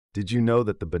Did you know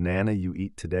that the banana you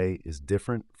eat today is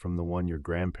different from the one your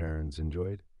grandparents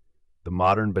enjoyed? The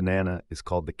modern banana is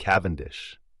called the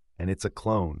Cavendish, and it's a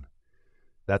clone.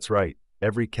 That's right,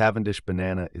 every Cavendish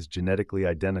banana is genetically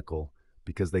identical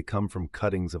because they come from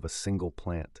cuttings of a single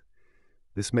plant.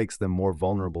 This makes them more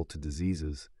vulnerable to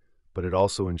diseases, but it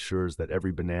also ensures that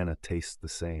every banana tastes the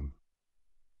same.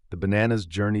 The banana's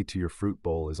journey to your fruit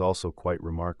bowl is also quite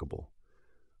remarkable.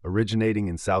 Originating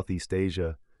in Southeast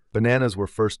Asia, bananas were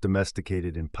first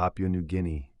domesticated in Papua New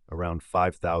Guinea around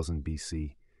 5000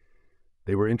 BC.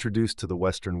 They were introduced to the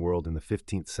Western world in the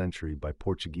 15th century by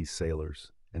Portuguese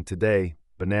sailors, and today,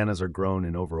 bananas are grown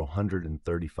in over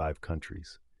 135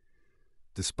 countries.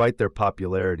 Despite their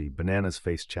popularity, bananas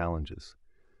face challenges.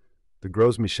 The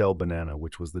Gros Michel banana,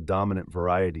 which was the dominant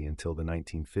variety until the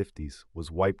 1950s,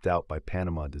 was wiped out by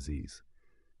Panama disease.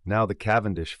 Now the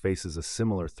Cavendish faces a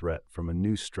similar threat from a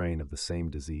new strain of the same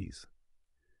disease.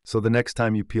 So the next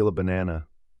time you peel a banana,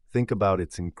 think about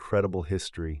its incredible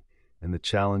history and the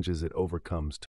challenges it overcomes